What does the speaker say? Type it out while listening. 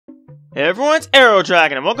Hey everyone, it's Arrow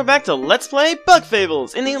Dragon, and welcome back to Let's Play Bug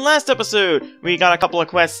Fables! In the last episode, we got a couple of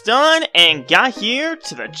quests done, and got here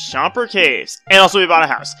to the Chomper Caves. And also we bought a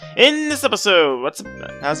house. In this episode,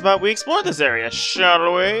 how's about we explore this area,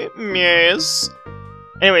 shall we? Yes.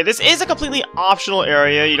 Anyway, this is a completely optional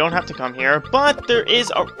area, you don't have to come here, but there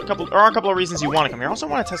are a couple of reasons you want to come here. I also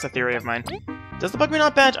want to test a theory of mine. Does the Bug Me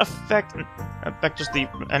Not badge affect just the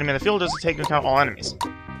enemy in the field, or does it take into account all enemies?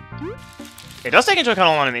 It does take into account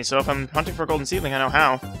all enemies, so if I'm hunting for a golden seedling, I know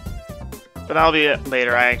how. But that'll be it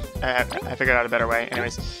later. I figured out a better way.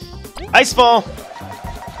 Anyways. Ice Fall!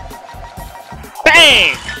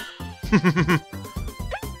 Bang!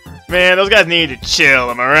 Man, those guys need to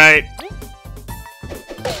chill, am I right?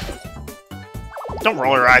 Don't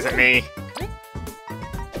roll your eyes at me.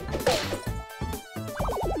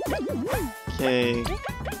 Okay.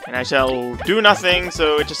 And I shall do nothing,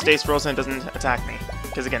 so it just stays frozen and doesn't attack me.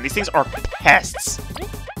 Because again, these things are pests.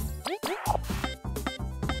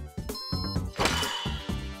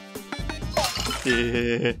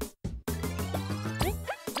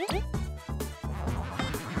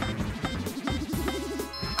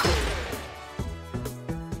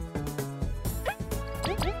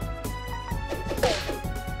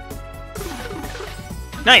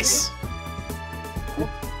 Nice!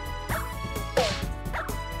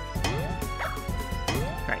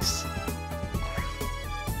 Nice.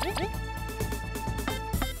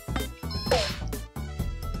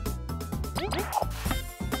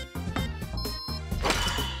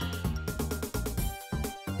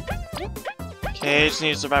 Okay, just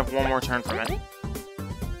need to survive one more turn from it.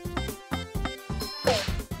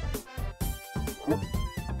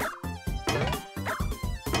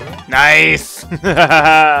 Nice!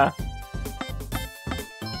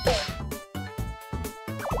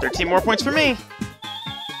 13 more points for me!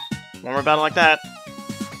 One more battle like that.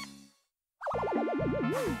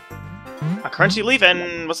 A crunchy leaf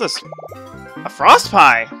and... what's this? A frost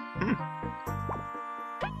pie!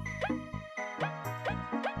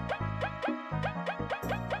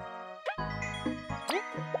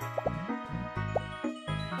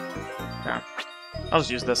 I'll just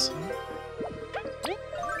use this.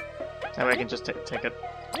 That way I can just take it.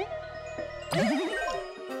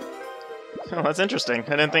 Oh, that's interesting.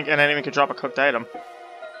 I didn't think an enemy could drop a cooked item.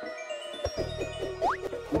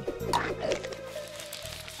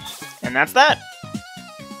 And that's that!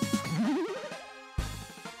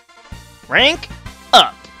 Rank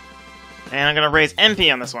up! And I'm gonna raise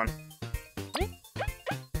MP on this one.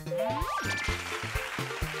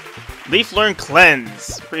 Leaf Learn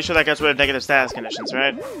Cleanse. Pretty sure that gets rid of negative status conditions,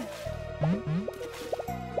 right?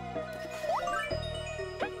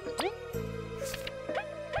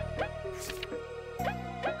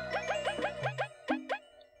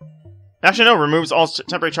 Actually, no, removes all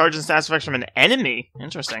temporary charges and status effects from an enemy.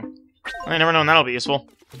 Interesting. I never known that'll be useful.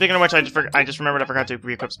 Speaking of which, I just remembered I forgot to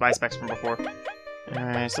re-equip spy specs from before.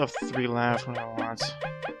 Alright, I still have 3 left. What do I want?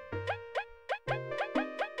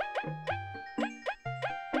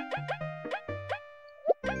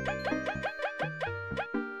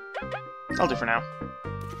 I'll do for now.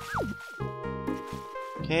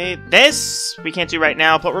 Okay, this we can't do right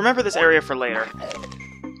now, but remember this area for later.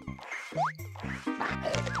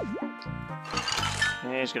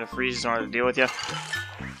 Okay, just gonna freeze in order to deal with you.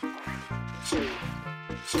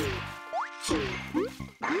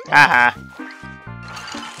 Haha.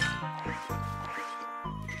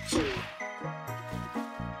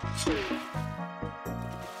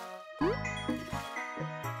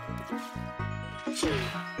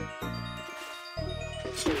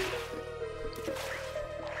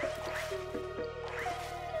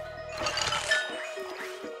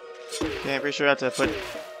 Okay, I'm pretty sure I have to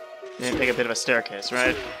make a bit of a staircase,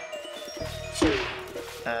 right?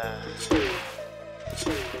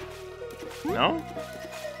 No?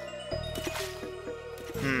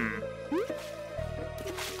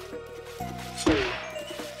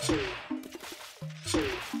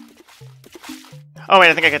 Oh wait,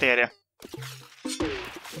 I think I get the idea.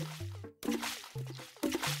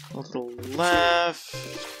 A little left.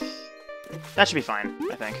 That should be fine,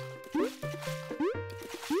 I think.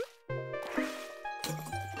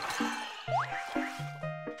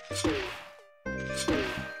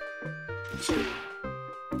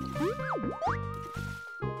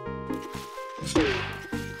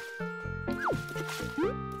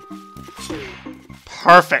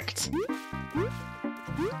 Perfect!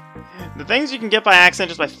 The things you can get by accident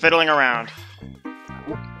just by fiddling around.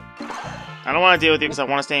 I don't want to deal with you because I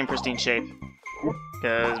want to stay in pristine shape.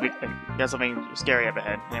 Because we got something scary up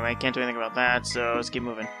ahead. Anyway, can't do anything about that, so let's keep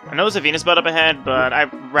moving. I know there's a Venus bud up ahead, but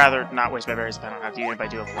I'd rather not waste my berries if I don't have to, even if I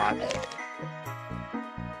do have a lot.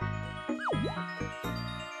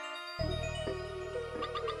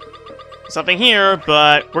 something here,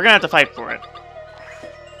 but we're gonna have to fight for it.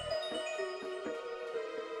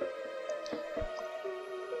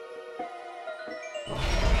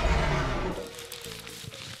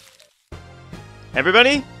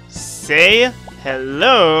 Everybody, say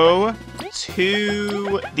hello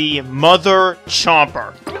to the Mother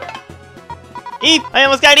Chomper. Eep! I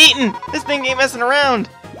almost got eaten! This thing ain't messing around!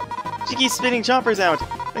 She keeps spitting chompers out.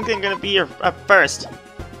 I think I'm gonna be your up first.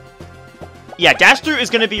 Yeah, Dash Through is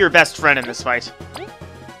gonna be your best friend in this fight.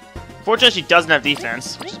 Fortunately, she doesn't have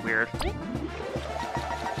defense, which is weird.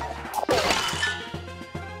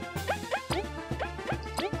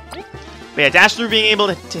 But yeah, Dash Through being able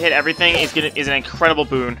to hit everything is an incredible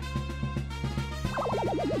boon.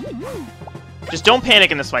 Just don't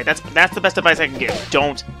panic in this fight. That's the best advice I can give.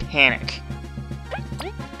 Don't panic.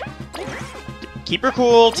 Keep her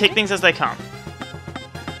cool, take things as they come.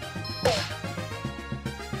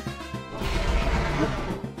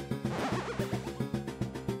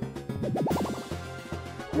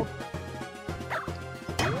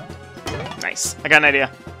 Nice. I got an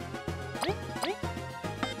idea.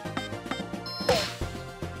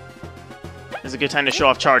 This is a good time to show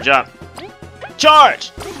off Charge Up.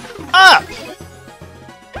 Charge! Up!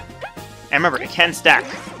 And remember, it can stack.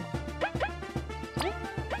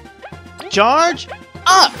 Charge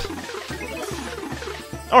up!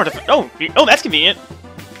 Oh, that's convenient.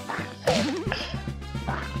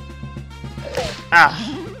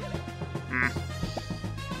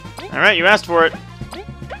 Alright, you asked for it.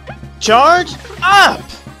 Charge up!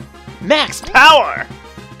 Max power!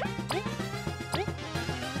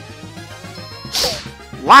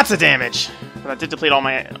 Lots of damage! But that did deplete all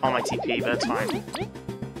my TP, but that's fine.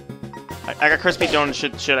 I got crispy donuts,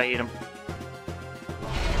 should I eat them?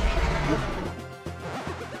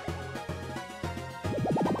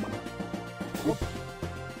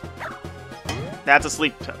 That's a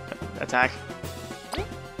sleep attack.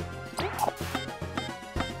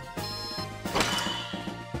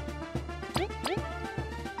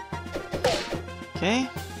 Okay.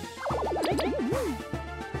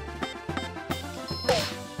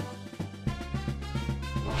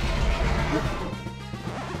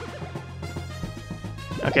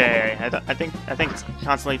 Okay, I think it's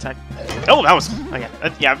constantly attack. Oh, that was okay.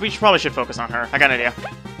 Yeah, we probably should focus on her. I got an idea.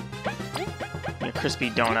 Yeah,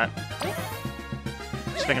 crispy donut.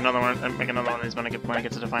 Just make another one. Make another one of these when I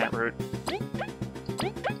get to Defiant Root.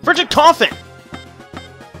 Frigid Coffin.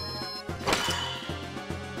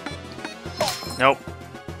 Nope.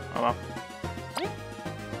 Oh well.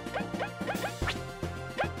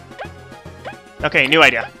 Okay, new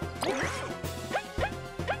idea.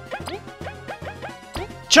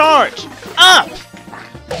 Charge up!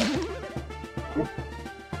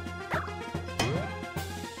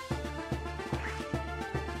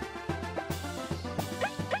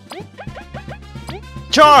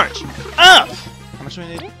 Charge up! How much do we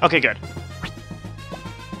need? Okay, good.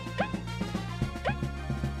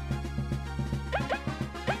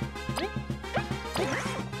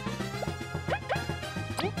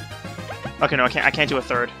 Okay, no, I can't do a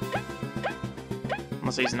third.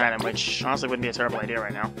 Unless I use an item, which honestly wouldn't be a terrible idea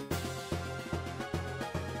right now.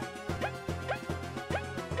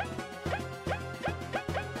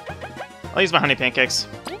 I'll use my honey pancakes.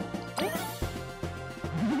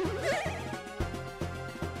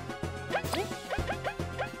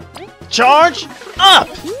 Charge up!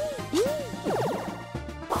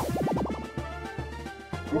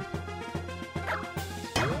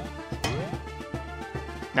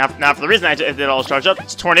 Now, for the reason I did all charge up,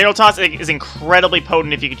 Tornado Toss is incredibly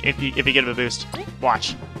potent if you get a boost.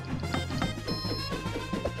 Watch.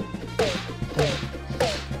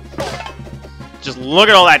 Just look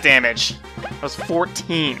at all that damage. That was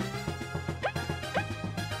 14.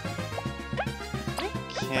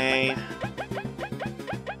 Okay.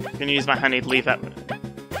 I'm gonna use my honeyed leaf that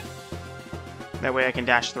way I can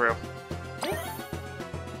dash through.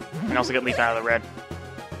 And also get leaf out of the red.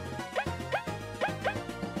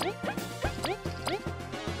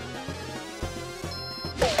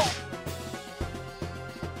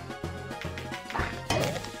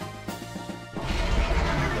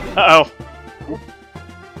 Uh-oh.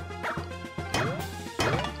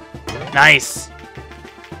 Nice.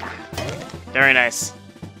 Very nice.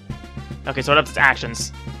 Okay, so what up to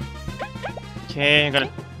actions? Okay, I'm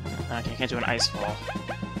gonna... Okay, I can't do an ice fall.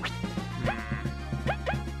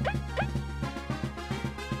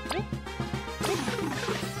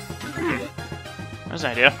 There's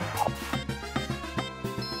an idea.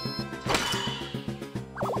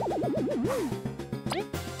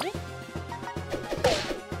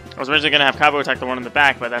 I was originally gonna have Cabo attack the one in the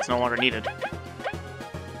back, but that's no longer needed.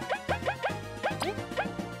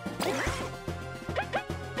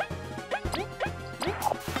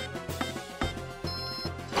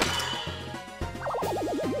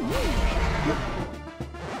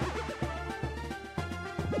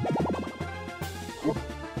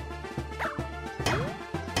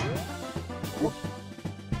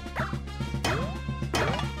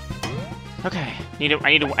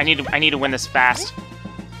 I need to win this fast.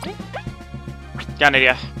 Got an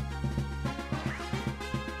idea.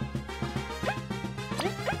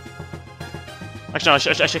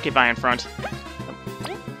 Actually, no, I should keep my in front.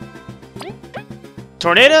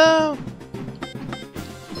 Tornado!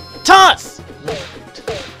 Toss!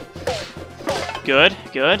 Good,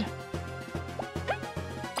 good.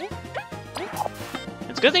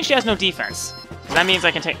 It's a good thing she has no defense. That means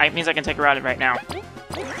I can take her out right now.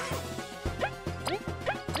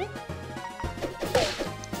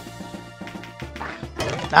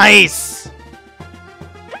 Nice!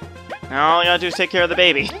 Now all you gotta do is take care of the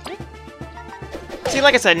baby. See,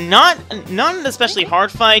 like I said, not an especially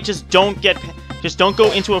hard fight. Just don't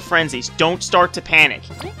go into a frenzy. Don't start to panic.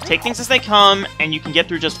 Take things as they come, and you can get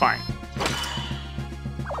through just fine.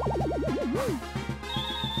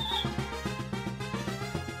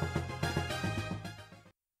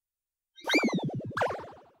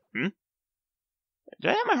 Did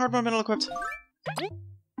I have my hard metal equipped?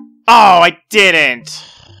 Oh, I didn't!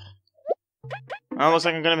 Well, looks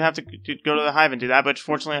like I'm gonna have to go to the hive and do that, but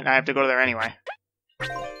fortunately I have to go there anyway.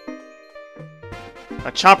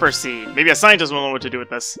 A chopper seed. Maybe a scientist will know what to do with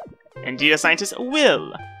this. Indeed, a scientist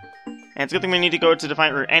will. And it's a good thing we need to go to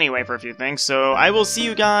Defiant Root anyway for a few things, so I will see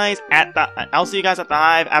you guys at the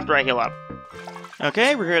hive after I heal up.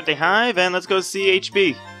 Okay, we're here at the hive, and let's go see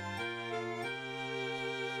HB.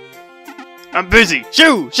 I'm busy!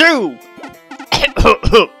 Shoo! Shoo!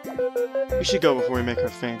 We should go before we make her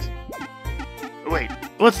faint. Wait,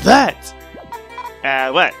 what's that?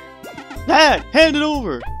 What? Dad, hand it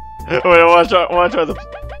over! Wait, I wanna try the...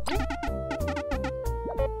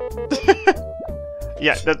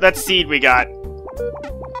 Yeah, that seed we got.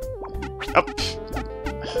 Oh.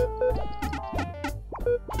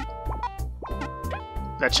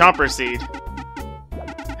 That chomper seed.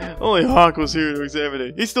 Only Hawk was here to examine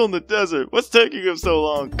it. He's still in the desert. What's taking him so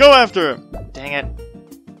long? Go after him! Dang it.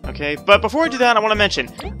 Okay, but before I do that, I want to mention,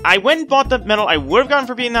 I went and bought the medal I would have gotten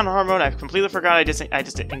for being on hard mode. I completely forgot I just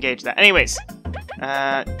engaged that. Anyways,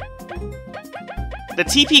 the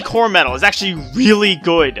TP core medal is actually really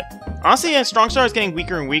good. Honestly, Strong Star is getting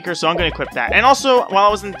weaker and weaker, so I'm going to equip that. And also, while I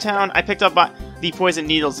was in town, I picked up the Poison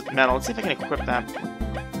Needles medal. Let's see if I can equip that.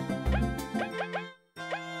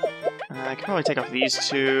 I can probably take off these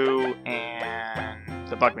two and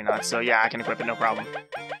the Bug Me Nuts. So yeah, I can equip it, no problem.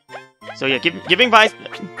 So yeah, giving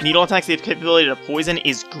needle attacks the capability to poison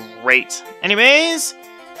is great. Anyways,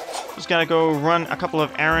 just gotta go run a couple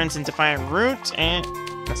of errands in Defiant Root, and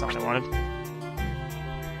that's not what I wanted.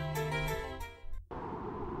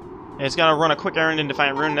 Yeah, just gotta run a quick errand in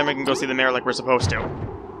Defiant Root, and then we can go see the mayor like we're supposed to.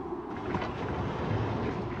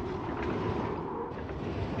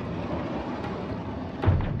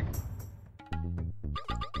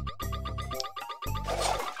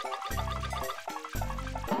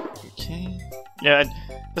 Yeah,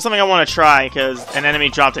 there's something I want to try, because an enemy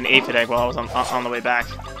dropped an aphid egg while I was on the way back.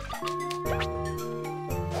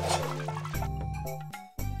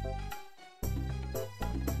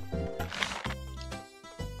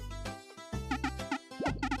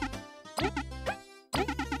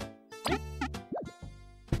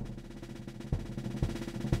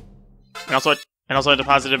 And also I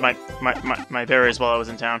deposited my berries while I was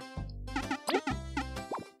in town.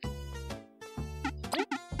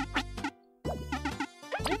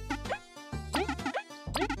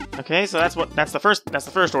 Okay, so that's the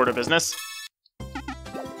first order of business.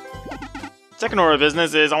 Second order of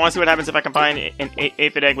business is I want to see what happens if I combine an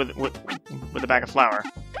aphid egg with a bag of flour.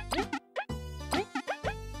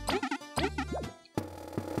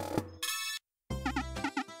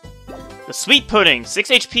 The sweet pudding, 6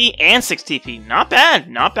 HP and 6 TP. Not bad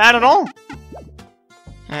at all.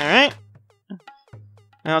 Alright.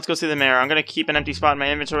 Now let's go see the mayor. I'm gonna keep an empty spot in my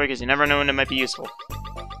inventory because you never know when it might be useful.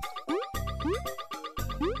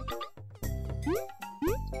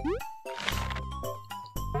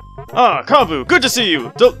 Ah, Kabu, good to see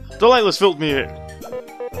you! Delilah's filled me in.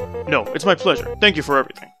 No, it's my pleasure. Thank you for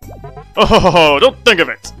everything. Oh, don't think of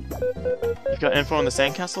it! You've got info on the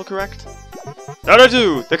sandcastle, correct? That I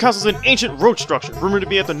do! The castle's an ancient road structure, rumored to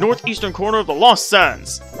be at the northeastern corner of the Lost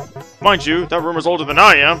Sands. Mind you, that rumor's older than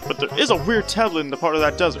I am, but there is a weird tablet in the part of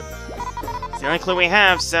that desert. It's the only clue we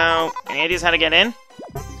have, so... any ideas how to get in?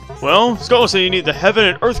 Well, scholars say you need the Heaven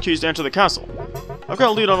and Earth keys to enter the castle. I've got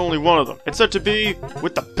a lead on only one of them. It's said to be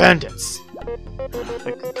with the bandits.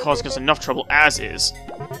 They're causing us enough trouble as is.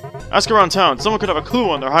 Ask around town. Someone could have a clue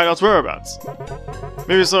on their hideout's whereabouts.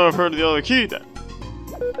 Maybe someone have heard of the other key then.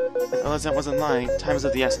 Well, as that wasn't lying, time is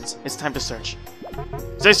of the essence. It's time to search.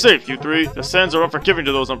 Stay safe, you three. The sands are unforgiving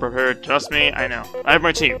to those unprepared. Trust me, I know. I have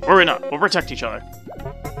my team. Worry not. We'll protect each other.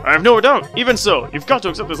 I have no doubt. Even so, you've got to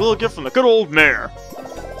accept this little gift from the good old mayor.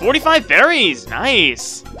 45 berries!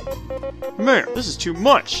 Nice! Mayor, this is too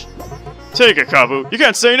much. Take it, Kabu. You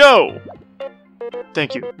can't say no!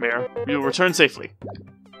 Thank you, Mayor. You'll return safely.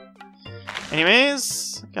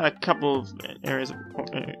 Anyways, got a couple of areas of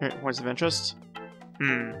points of interest.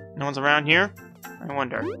 No one's around here? I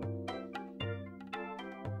wonder.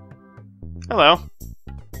 Hello.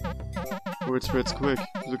 Word spreads quick.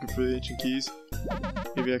 You're looking for the ancient keys?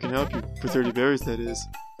 Maybe I can help you. For 30 berries, that is.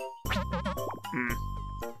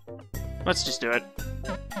 Let's just do it.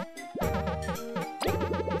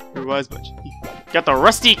 You're a wise bunch. Got the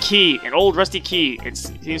rusty key, an old rusty key. It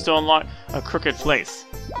seems to unlock a crooked place.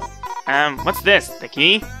 What's this? The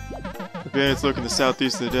key? The bandits lurk in the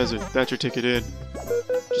southeast of the desert. That's your ticket in.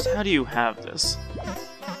 Just how do you have this?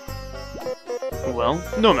 Well,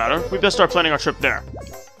 no matter. We best start planning our trip there.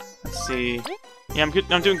 Let's see. Yeah, I'm good.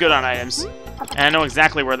 I'm doing good on items, and I know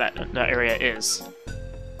exactly where that area is.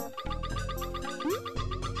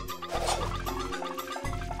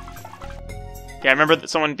 Yeah, I remember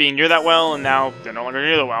someone being near that well, and now they're no longer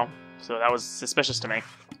near the well. So that was suspicious to me.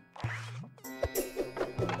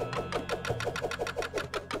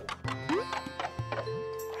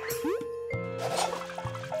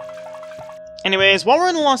 Anyways, while we're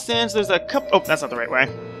in the Lost Sands, there's a couple... Oh, that's not the right way.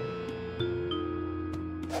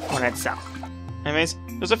 I want to head south. Anyways,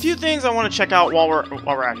 there's a few things I want to check out while we're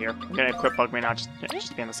out here. I'm gonna equip Bug May now, just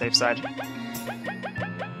be on the safe side.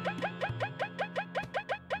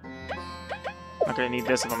 Not gonna need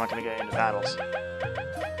this if I'm not gonna get into battles.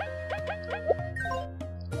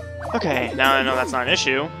 Okay, now I know that's not an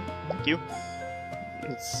issue. Thank you.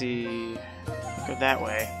 Let's see... Go that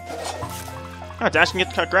way. Oh, Dash can get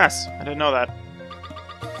to cut grass. I didn't know that.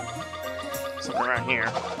 Something around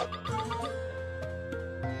here.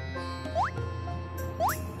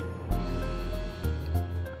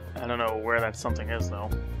 I don't know where that something is, though.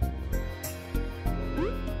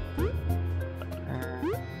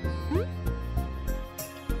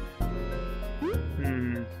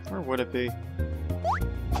 Where would it be?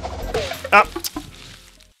 Ah!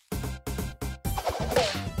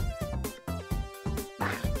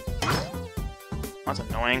 That's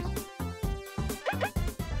annoying.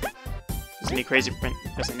 Doesn't need crazy print.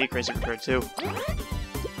 Doesn't need crazy repair too.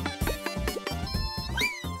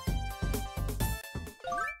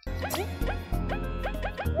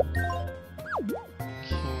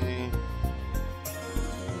 Okay.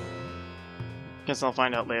 Guess I'll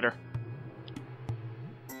find out later.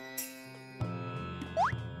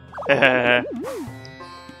 Okay,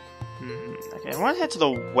 I want to head to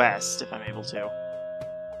the west if I'm able to.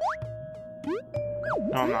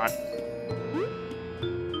 No, I'm not.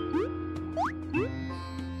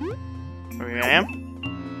 Maybe I am?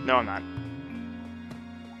 No, I'm not.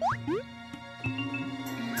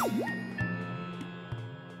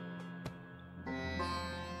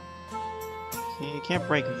 Okay, you can't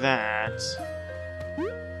break that.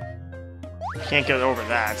 Can't get over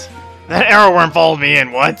that. That arrow worm followed me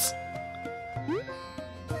in, what?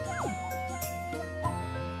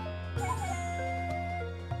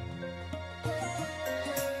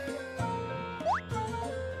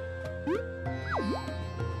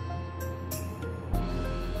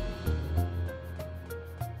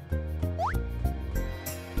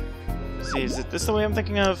 See, is this the way I'm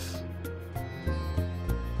thinking of?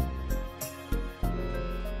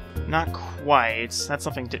 Not quite. That's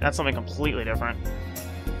something completely different.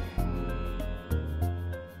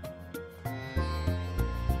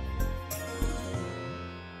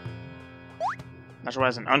 Not sure why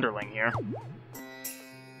there's an underling here.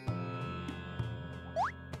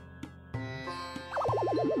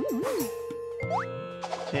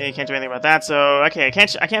 Okay, can't do anything about that. So okay, I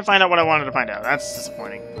can't find out what I wanted to find out. That's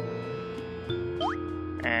disappointing.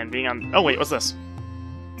 And being on... Oh, wait, what's this?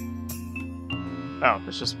 Oh,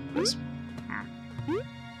 it's just... It's...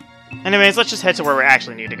 Anyways, let's just head to where we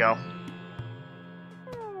actually need to go.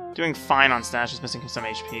 Doing fine on Stash, just missing some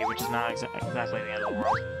HP, which is not exactly the end of the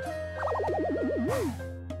world.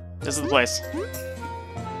 This is the place.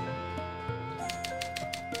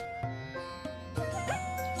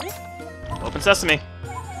 Open sesame.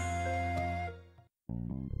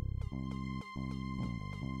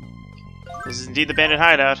 This is indeed the bandit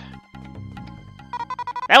hideout.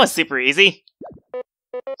 That was super easy.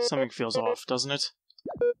 Something feels off, doesn't it?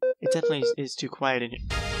 It definitely is too quiet in here.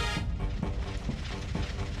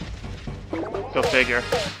 Go figure.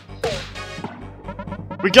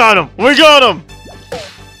 We got him! We got him!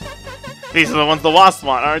 These are the ones the Wasps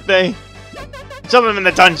want, aren't they? Shove them in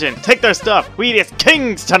the dungeon! Take their stuff! We eat as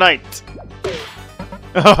kings tonight!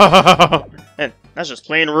 And that's just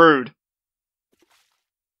plain rude.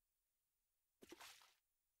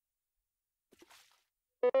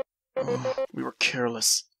 We were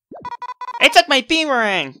careless. I took my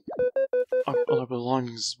boomerang! All our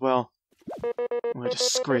belongings as well. What a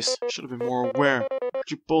disgrace. Should have been more aware.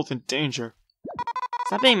 Put you both in danger.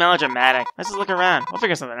 Stop being melodramatic. Let's just look around. We'll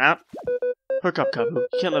figure something out. Hook up, Kabu.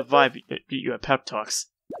 You can't let Vi beat you at pep talks.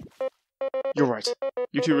 You're right.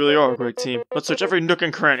 You two really are a great team. Let's search every nook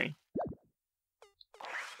and cranny.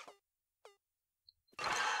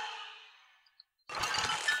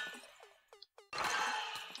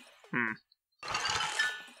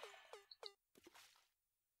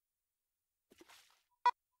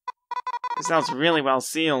 This sounds really well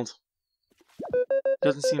sealed.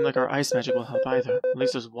 Doesn't seem like our ice magic will help either. At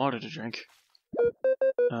least there's water to drink.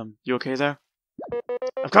 You okay there?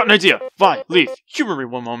 I've got an idea! Vi, Leaf, humor me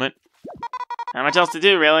one moment. Not much else to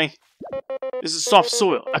do, really. This is soft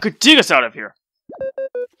soil. I could dig us out of here!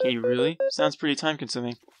 Can you really? Sounds pretty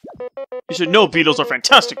time-consuming. You should know beetles are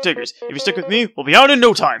fantastic diggers. If you stick with me, we'll be out in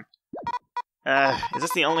no time! Is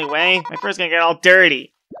this the only way? My fur's gonna get all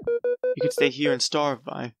dirty. You could stay here and starve,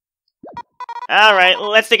 Vi. Alright,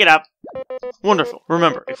 let's dig it up. Wonderful.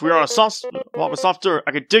 Remember, if we are on a soft dirt,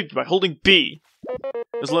 I could dig by holding B.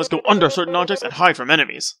 This lets us go under certain objects and hide from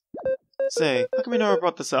enemies. Say, how come we never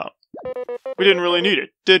brought this up? We didn't really need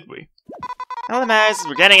it, did we? All that matters is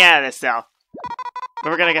we're getting out of this cell.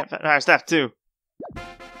 But we're gonna get our stuff too.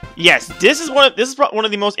 Yes, this is one of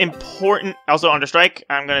the most important. Also under strike.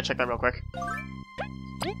 I'm gonna check that real quick.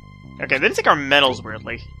 Okay, they didn't take our medals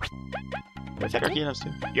weirdly. Did I take our keynotes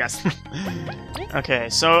too? Yes. Okay,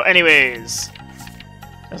 so anyways.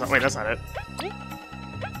 That's not it.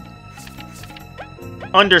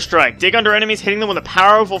 Understrike. Dig under enemies, hitting them with a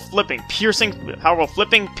powerful flipping, piercing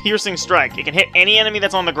strike. It can hit any enemy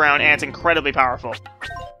that's on the ground, and it's incredibly powerful.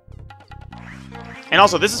 And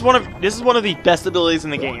also, this is one of the best abilities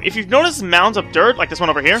in the game. If you've noticed mounds of dirt, like this one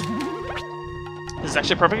over here, this is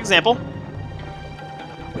actually a perfect example.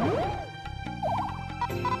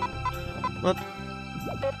 What?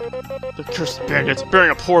 The cursed bandits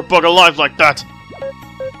burying a poor bug alive like that!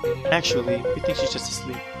 Actually, we think she's just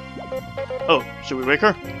asleep. Oh, should we wake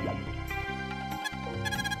her?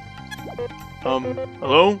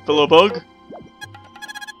 Hello, fellow bug?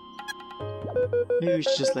 Maybe we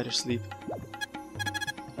should just let her sleep.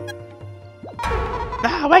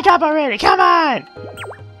 Ah, wake up already! Come on!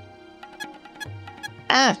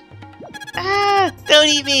 Don't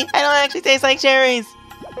eat me! I don't actually taste like cherries!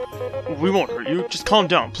 We won't hurt you. Just calm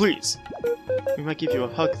down, please. We might give you a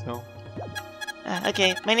hug, though.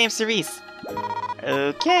 Okay, my name's Cerise.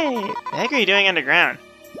 Okay. What the heck are you doing underground?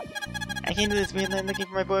 I came to this weird land looking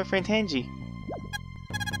for my boyfriend Tenji.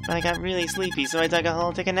 But I got really sleepy, so I dug a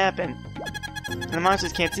hole to take a nap in. And the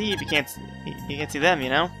monsters can't see you if you can't see them, you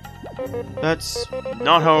know? That's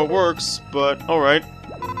not how it works, but alright.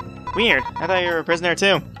 Weird. I thought you were a prisoner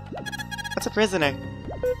too. What's a prisoner?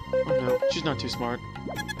 Oh no, she's not too smart.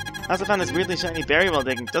 I also found this weirdly shiny berry while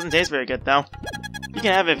digging. Doesn't taste very good though. You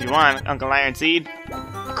can have it if you want, Uncle Iron Seed.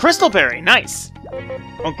 A crystal berry, nice!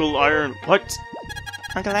 Uncle Iron what?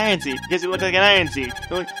 Uncle Iron Seed, because you look like an Iron Seed.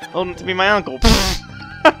 You look old to be my uncle.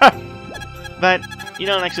 But you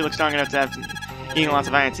don't actually look strong enough to have eating lots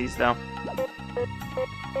of Iron Seeds though.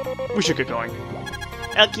 We should get going.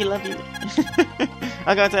 Okay, love you.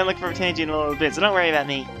 I'll go outside and look for Tenji in a little bit, so don't worry about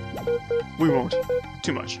me. We won't.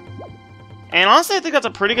 Too much. And honestly, I think that's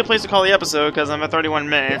a pretty good place to call the episode, because I'm at 31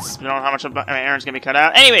 minutes. We don't know how much of my Aaron's going to be cut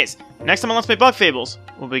out. Anyways, next time on Let's Play Bug Fables,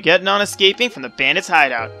 we'll be getting on escaping from the bandits'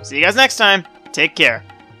 hideout. See you guys next time. Take care.